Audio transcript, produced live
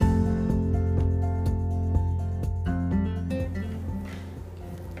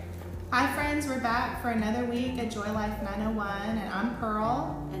friends, we're back for another week at Joy Life 901, and I'm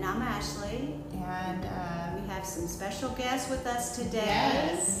Pearl. And I'm Ashley. And we have some special guests with us today.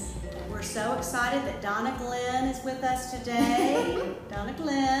 Yes. We're so excited that Donna Glenn is with us today. Donna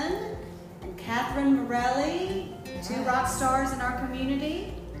Glenn and Catherine Morelli, two rock stars in our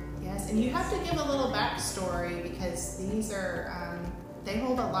community. Yes, and you have to give a little backstory because these are, they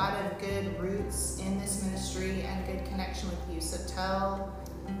hold a lot of good roots in this ministry and good connection with you. So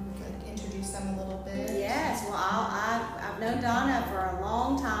introduce them a little bit. Yes, well, I've known Donna for a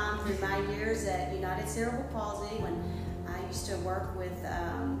long time through my years at United Cerebral Palsy when I used to work with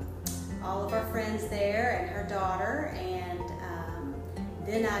all of our friends there and her daughter, and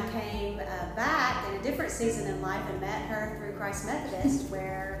then I came back in a different season in life and met her through Christ Methodist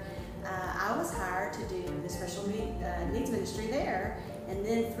where I was hired to do the special needs ministry there. And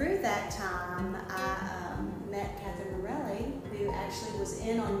then through that time, I met Catherine Morelli, who actually was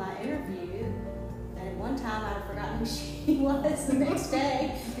in on my interview. And at one time, I'd forgotten who she was the next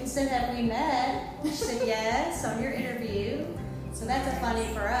day. And said, "Have we met?" She said, "Yes, on your interview." So that's a funny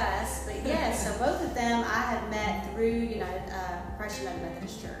for us. But yes, so both of them I have met through Christ United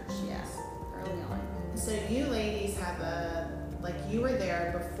Methodist Church, yes, early on. So you ladies have you were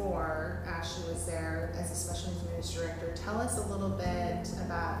there before Ashley was there as a special needs ministry director. Tell us a little bit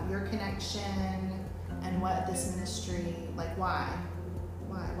about your connection and what this ministry, why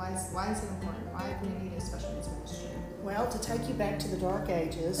is it important? Why do we need a special needs ministry? Well, to take you back to the dark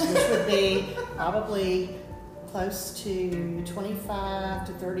ages, which would be probably close to 25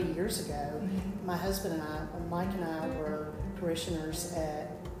 to 30 years ago, my husband and I, Mike and I, were parishioners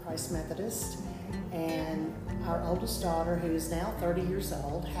at Christ Methodist, and our oldest daughter, who is now 30 years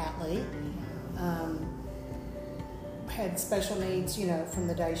old, Hatley, had special needs, from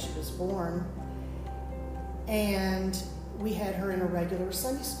the day she was born. And we had her in a regular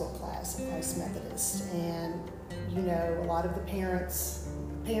Sunday school class at Christ Methodist. And, a lot of the parents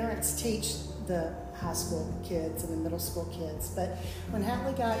teach the high school kids and the middle school kids. But when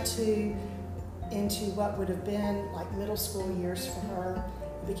Hatley got into what would have been like middle school years for her,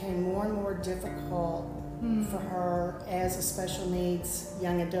 it became more and more difficult for her as a special needs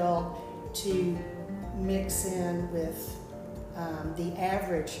young adult to mix in with the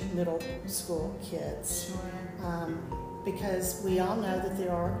average middle school kids. Sure. Because we all know that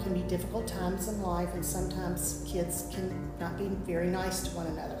there can be difficult times in life, and sometimes kids can not be very nice to one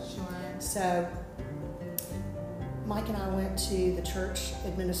another. Sure. So Mike and I went to the church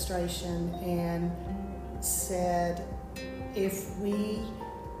administration and said, if we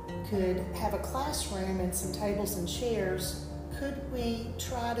could have a classroom and some tables and chairs, could we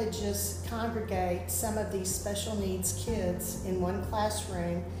try to just congregate some of these special needs kids in one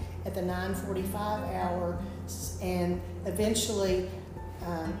classroom at the 9:45 hour, and eventually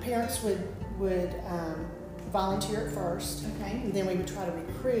parents would volunteer at first, Okay. and then we would try to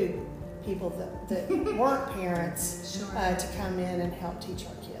recruit people that weren't parents Sure. to come in and help teach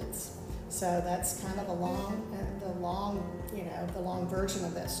our kids. So that's kind of the long version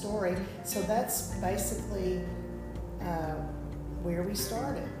of that story. So that's basically where we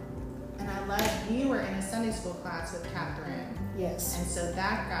started. And I love, you were in a Sunday school class with Catherine. Yes. And so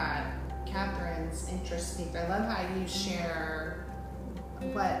that got Catherine's interest peaked. I love how you share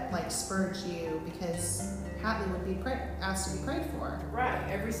what spurred you, because Hatley would be asked to be prayed for. Right.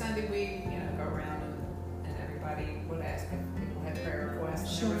 Every Sunday we, go around and everybody would ask if people had prayer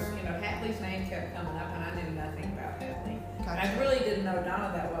requests. Sure. And there was, Hatley's name kept coming up, and I knew nothing about Hatley. Gotcha. I really didn't know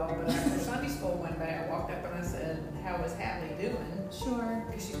Donna that well, but after Sunday school one day, I walked up and I said, "How is Hatley doing?" Sure.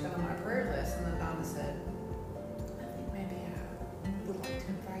 Because she's been on my prayer list, and then Donna said, "I think maybe I would like to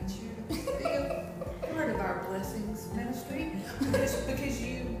invite you to be a part of our Blessings ministry because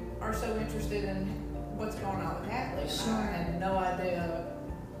you are so interested in what's going on with Hatley." And Sure. I had no idea.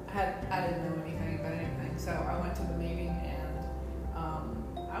 I didn't know anything about anything, so I went to the meeting, and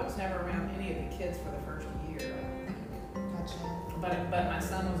I was never around any of the kids for the first year. Gotcha. But my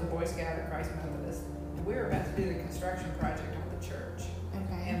son was a Boy Scout at Christ Methodist, and we were about to do the construction project on the church,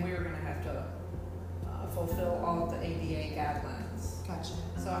 Okay. and we were going to have to fulfill all of the ADA guidelines. Gotcha.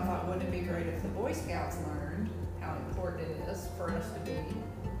 So I thought, wouldn't it be great if the Boy Scouts learned how important it is for us to be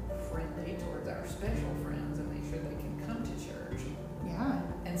friendly towards our special friends and make sure they can come to church. Yeah.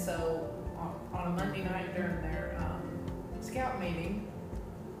 And so on a Monday night during their scout meeting,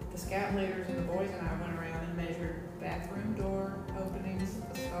 the scout leaders and the boys and I went around and measured bathroom door openings,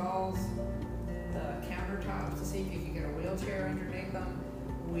 the stalls, the countertops to see if you could get a wheelchair underneath them.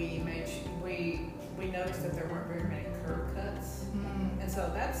 We noticed that there weren't very many curb cuts. And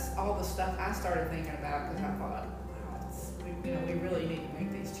so that's all the stuff I started thinking about, because I thought, wow, we we really need to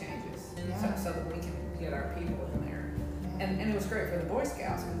make these changes Yeah. so that we can get our people in there. And it was great for the Boy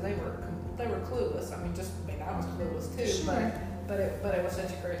Scouts because they were clueless. I was clueless too, Sure. but it was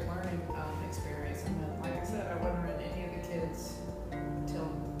such a great learning experience. And then, like I said, I wasn't around any of the kids till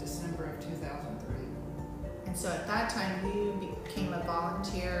December of 2003. And so at that time, you became a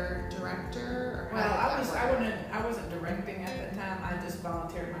volunteer director, or Well, how did that work? I wasn't directing at that time. I just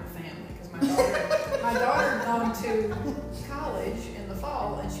volunteered my family because my daughter had gone to college in the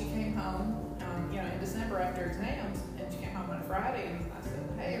fall, and she came home, in December after exams, and she came home on a Friday, and I said,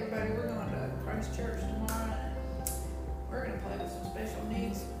 "Hey, everybody, we're going to Christ Church tomorrow. We're going to play with some special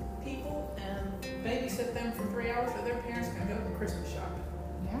needs people and babysit them for 3 hours, so their parents can go to the Christmas shopping."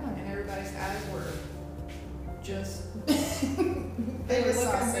 Yeah. And everybody's eyes were just They were were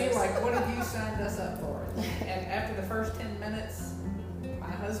looking at me saucers. like, "What have you signed us up for?" And after the first 10 minutes, my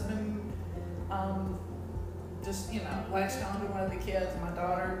husband just latched on to one of the kids. My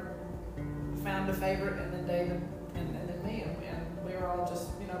daughter found a favorite, and then David, and then me, and we were all just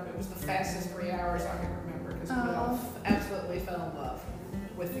it was the fastest 3 hours I can remember because we all absolutely fell in love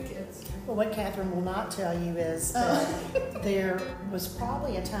with the kids. Well, what Catherine will not tell you is that there was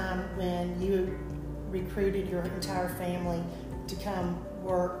probably a time when you recruited your entire family to come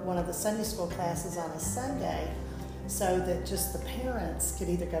work one of the Sunday school classes on a Sunday so that just the parents could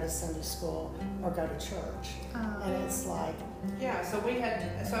either go to Sunday school or go to church. And it's like, Yeah, so we had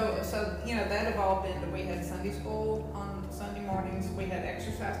that evolved into we had Sunday school on Sunday mornings. We had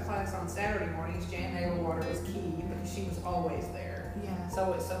exercise class on Saturday mornings. Jan Aylewater was key because she was always there. Yeah.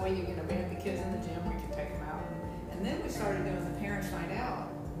 So we had the kids in the gym. We could take them out, and then we started doing the parents' night out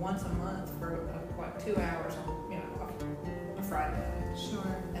once a month for like 2 hours on a Friday night.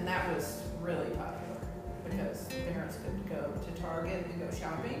 Sure. And that was really popular because parents could go to Target and go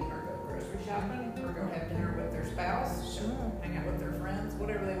shopping, or go grocery shopping, or go have dinner with their spouse, Sure. hang out with their friends,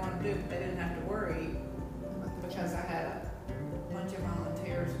 whatever they want to do. But they didn't have to worry because I had a bunch of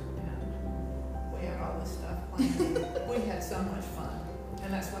volunteers and we had all this stuff planned. We had so much fun,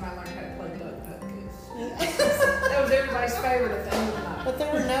 and that's when I learned how to play Duck Duck Goose. That was everybody's favorite thing of the night. but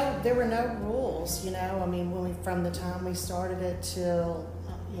there were no rules, I mean, from the time we started it till,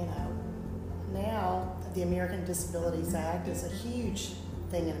 now the American Disabilities Act is a huge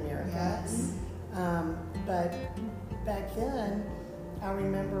thing in America. Yes. But back then, I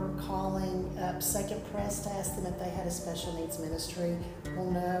remember calling up Second Press to ask them if they had a special needs ministry.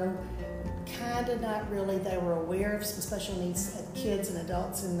 Well, no, kind of not really. They were aware of some special needs kids and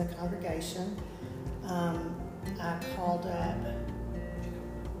adults in the congregation. I called up,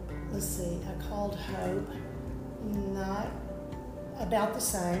 I called Hope, not about the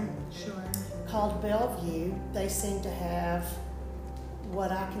same. Sure. Called Bellevue. They seemed to have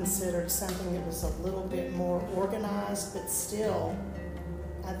what I considered something that was a little bit more organized, but still,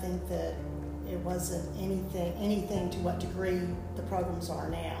 I think that it wasn't anything to what degree the programs are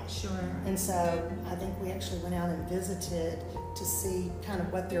now. Sure. And so I think we actually went out and visited to see kind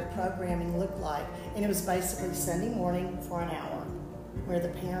of what their programming looked like. And it was basically Sunday morning for an hour where the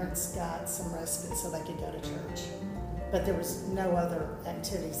parents got some respite so they could go to church. But there was no other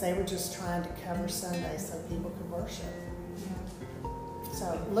activities. They were just trying to cover Sunday so people could worship.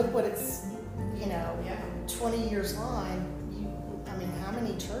 So look what it's, 20 years on, how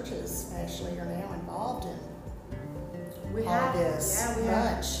many churches actually are now involved in We all have, this? yeah, we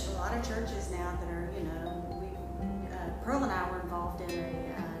Much. have a lot of churches now that are, Pearl and I were involved in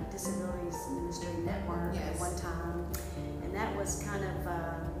a disabilities ministry network Yes. at one time, and that was kind of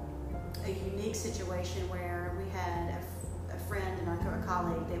a unique situation where we had a friend and our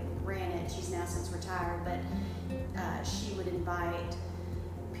colleague that ran it. She's now since retired, but she would invite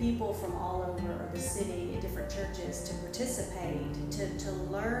people from all over the city at different churches to participate, to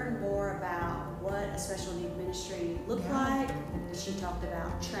learn more about what a special need ministry looked like. She talked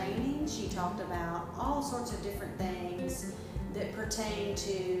about training. She talked about all sorts of different things that pertain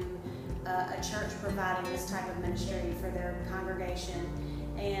to a church providing this type of ministry for their congregation.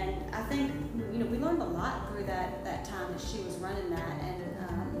 And I think, we learned a lot through that time that she was running that, and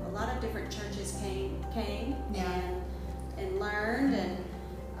a lot of different churches came and learned, and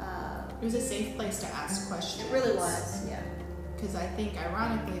It was a safe place to ask questions. it really was, yeah. Because I think,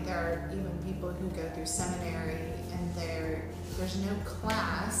 ironically, there are even people who go through seminary and there's no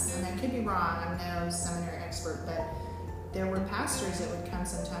class, and I could be wrong, I'm no seminary expert, but there were pastors that would come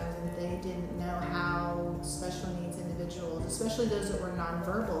sometimes and they didn't know how special needs individuals, especially those that were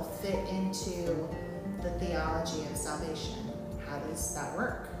nonverbal, fit into the theology of salvation. How does that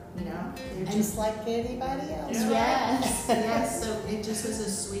work? You're just like anybody else. Yeah. Yes, yes. So it just was a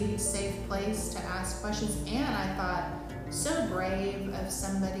sweet, safe place to ask questions. And I thought so brave of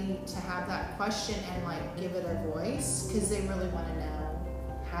somebody to have that question and like give it a voice, because they really want to know,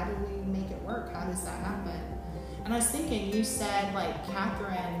 how do we make it work? How does that happen? And I was thinking, you said like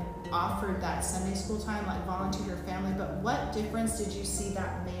Catherine offered that Sunday school time, like volunteered her family, but what difference did you see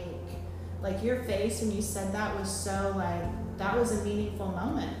that make? Like your face when you said that was so like, that was a meaningful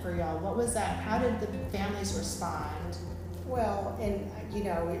moment for y'all. What was that? How did the families respond? Well, and you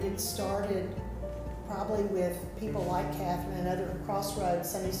know, it started probably with people like Catherine and other Crossroads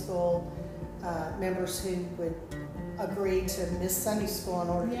Sunday School members who would agree to miss Sunday school in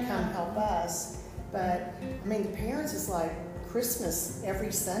order to come help us. But I mean, the parents is like Christmas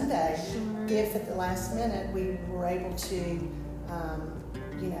every Sunday. Sure. If at the last minute we were able to,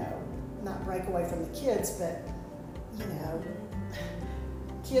 you know, not break away from the kids, but you know,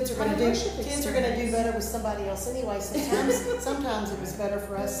 kids are going to do better with somebody else anyway. Sometimes it was better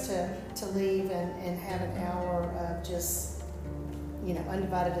for us to leave and have an hour of just, you know,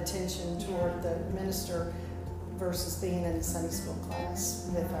 undivided attention toward the minister versus being in the Sunday school class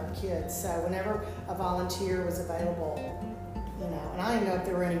with our kids. So whenever a volunteer was available, you know, and I didn't know if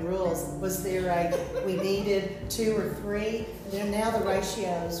there were any rules. Was there we needed 2 or 3? Then now the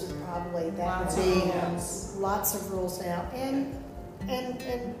ratios would probably, that would be lots of rules now. And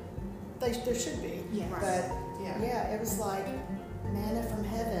there should be. Yes. But yeah, it was like manna from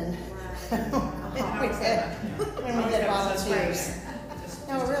heaven. Right. when we had volunteers.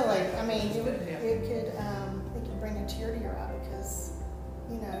 No, really. I mean, it could bring a tear to your eye because,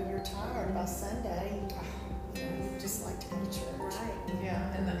 you know, you're tired by Sunday. You know, you just like to go to church. Right.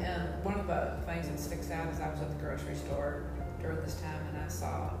 Yeah, and one of the things that sticks out is I was at the grocery store during this time and I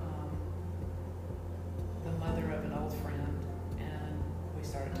saw the mother of an old friend, and we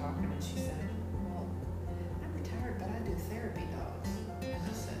started talking and she said, well, I'm retired but I do therapy dogs. And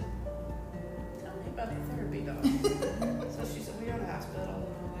I said, tell me about the therapy dogs. So she said, we go to the hospital and all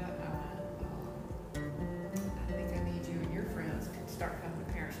that. And I went, I think I need you and your friends can start coming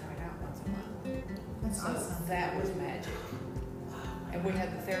to Parents Night Out once a month. That's So awesome. that was magic. And we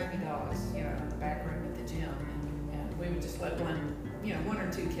had the therapy dogs, you know, in the back room at the gym, and we would just let one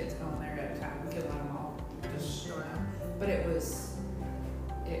or 2 kids go in there at a time. We couldn't let them all, just you know. But it was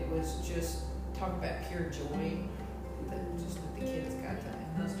just talk about pure joy that the kids got to,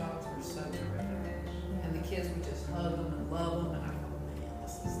 and those dogs were so terrific. And the kids would just hug them and love them, and I thought, man,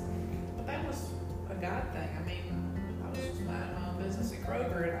 this is. But that was a God thing. I mean, I was just minding my own business at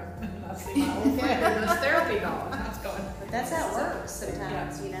Kroger, and I see my old friend with those therapy dogs. I was going. But that's how it works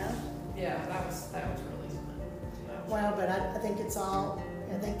sometimes, you know? Yeah, that was really fun. Well, but I think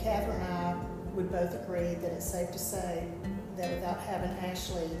I think Catherine and I would both agree that it's safe to say that without having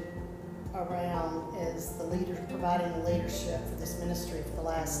Ashley around as the leader, providing the leadership for this ministry for the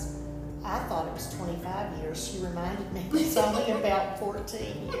last, I thought it was 25 years. She reminded me it's only about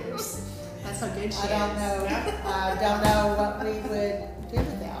 14 years. That's how good she I don't know what we would do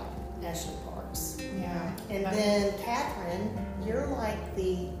without Ashley Parks. Yeah. And then Catherine, you're like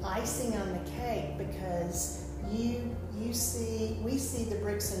the icing on the cake because we see the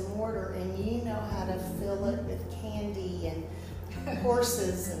bricks and mortar and you know how to fill it with candy and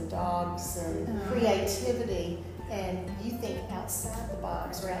horses and dogs and creativity, and you think outside the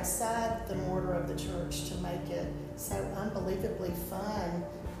box or outside the mortar of the church to make it so unbelievably fun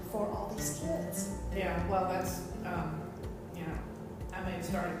for all these kids. Yeah, well, that's, you know, I may have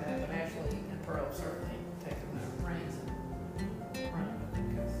started that, but Ashley and Pearl certainly taken the reins and run it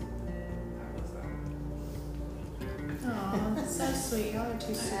because I was Oh, that's so sweet. Y'all are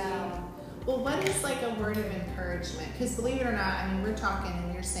too sweet. Wow. Well, what is like a word of encouragement? Because believe it or not, I mean, we're talking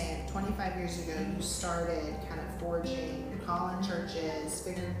and you're saying 25 years ago you started kind of forging, calling churches,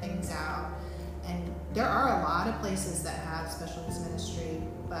 figuring things out. And there are a lot of places that have special needs ministry,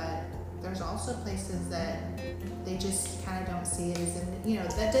 but there's also places that they just kind of don't see it as, you know,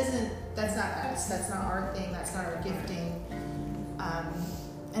 that's not us. That's not our thing. That's not our gifting.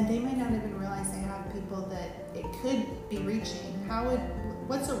 And they may not even realize they have people that it could be reaching.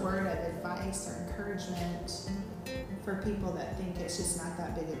 What's a word of advice or encouragement for people that think it's just not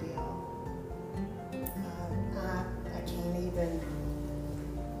that big a deal? I can't even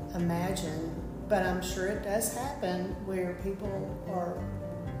imagine, but I'm sure it does happen where people are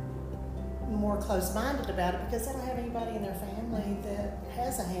more close-minded about it because they don't have anybody in their family that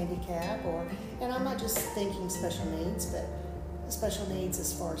has a handicap, and I'm not just thinking special needs, but special needs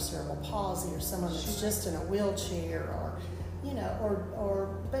as far as cerebral palsy or someone that's just in a wheelchair, or you know,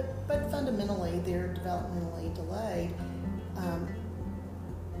 but fundamentally they're developmentally delayed.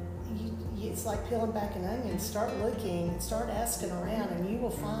 It's like peeling back an onion. Start looking, start asking around, and you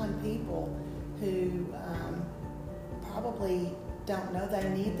will find people who probably don't know they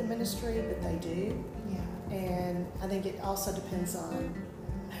need the ministry, but they do. Yeah. And I think it also depends on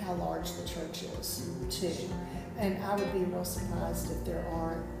how large the church is, too. And I would be real surprised if there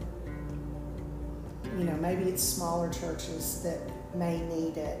aren't, maybe it's smaller churches that may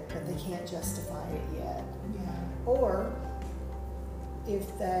need it, but they can't justify it yet. Yeah. Or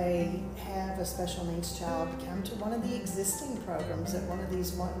if they have a special needs child, come to one of the existing programs at one of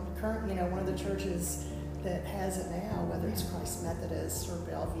the churches that has it now, whether it's Christ Methodist or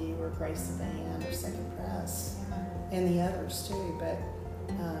Bellevue or Grace Van or Second Press, and the others too. But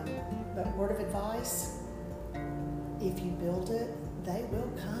word of advice, if you build it, they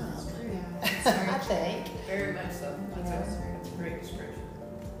will come. Yeah. I think. Very much so. That's a great description.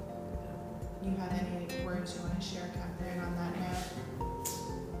 You have any words you want to share, Catherine, on that note?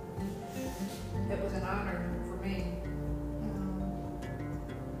 It was an honor for me.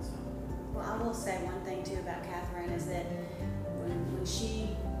 Well, I will say one thing too about Catherine is that when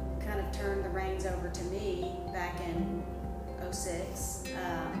she kind of turned the reins over to me back in 2006,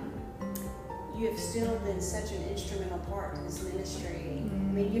 you have still been such an instrumental part to this ministry.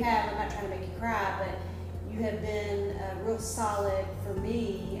 I mean, you have, I'm not trying to make you cry, but you have been real solid for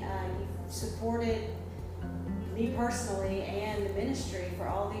me. You've supported me personally and the ministry for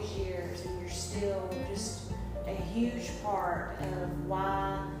all these years, and you're still just a huge part of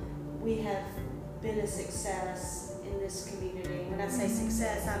why we have been a success in this community. When I say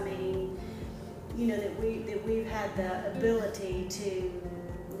success, I mean, that we've had the ability to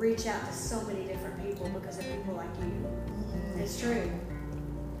reach out to so many different people because of people like you. It's true.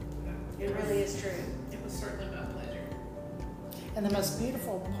 It really is true. It was certainly my pleasure. And the most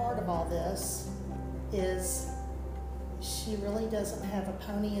beautiful part of all this is she really doesn't have a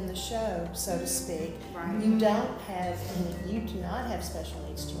pony in the show, so to speak. Right. You do not have special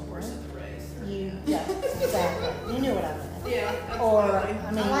needs Horse children. in the race. Yeah, exactly. You knew what I meant. Yeah. Or, absolutely.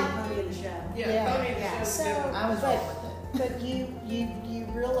 I mean, I like Pony in the Show. Yeah. Pony in the yeah. show is So, different. I was but- right with it. But you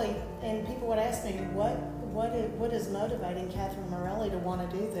really, and people would ask me, what is motivating Catherine Morelli to want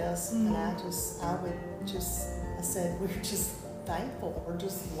to do this? And I said, we're just thankful. We're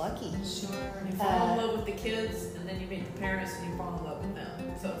just lucky. Sure. You fall in love with the kids, and then you meet the parents, and you fall in love with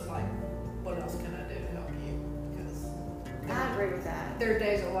them. So it's like, what else can I do to help you? Because I agree with that. their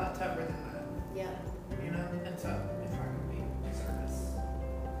days are a lot tougher than mine, Yep. And so if I can be of service.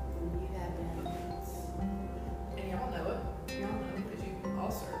 You have been. And y'all know it. Y'all know because you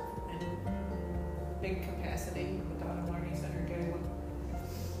all serve in big capacity with the Autumn Learning Center, Galen.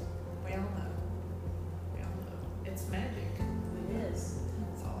 We all know. We all know. It's magic. It is.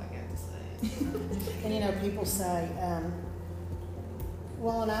 That's all I got to say. And people say,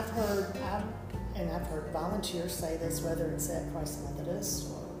 well, and I've heard volunteers say this, whether it's at Christ Methodist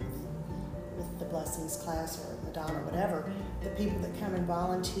or with the Blessings class or Madonna, whatever, the people that come and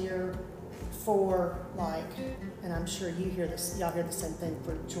volunteer for, and I'm sure y'all hear the same thing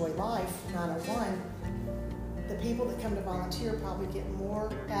for Joy Life 901, the people that come to volunteer probably get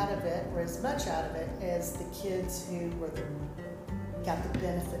more out of it, or as much out of it, as the kids who got the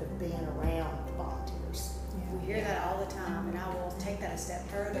benefit of being around the volunteers. We hear that all the time, and I will take that a step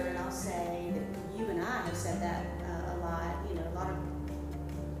further, and I'll say that you and I have said that a lot.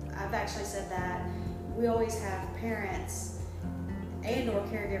 I've actually said that. We always have parents and or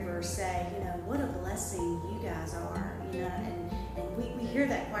caregivers say, what a blessing you guys are, and we hear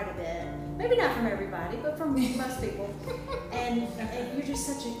that quite a bit. Maybe not from everybody, but from most people. And you're just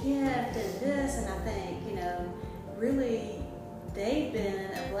such a gift and this, and I think, really they've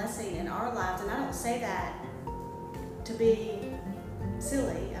been a blessing in our lives, and I don't say that to be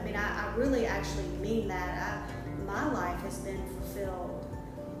silly. I mean, I really actually mean that. My life has been fulfilled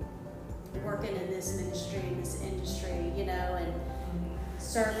working in this ministry, in this industry, and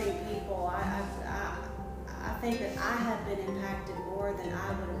serving people. I think that I have been impacted more than I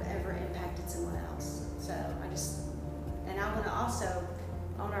would have ever impacted someone else. So and I want to also,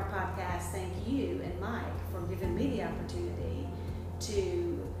 on our podcast, thank you and Mike for giving me the opportunity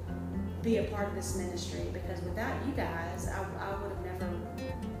to be a part of this ministry, because without you guys, I would have never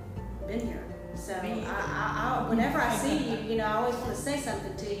been here. So I whenever I see you, I always want to say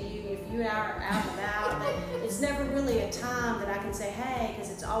something to you if you are out and about, but it's never really a time that I can say, hey, because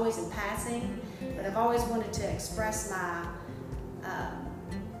it's always in passing, but I've always wanted to express my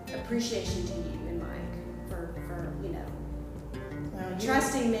appreciation to you and Mike for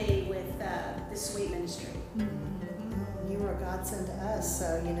trusting me with this sweet ministry. You were a godsend to us,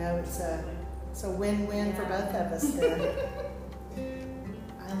 so it's a win-win for both of us there.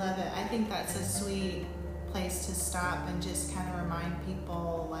 I love it. I think that's a sweet place to stop and just kind of remind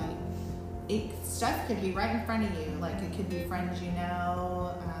people, stuff could be right in front of you. Like it could be friends you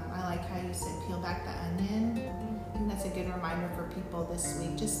know. I like how you said peel back the onion. I think that's a good reminder for people this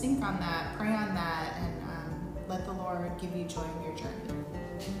week. Just think on that, pray on that, and let the Lord give you joy in your journey.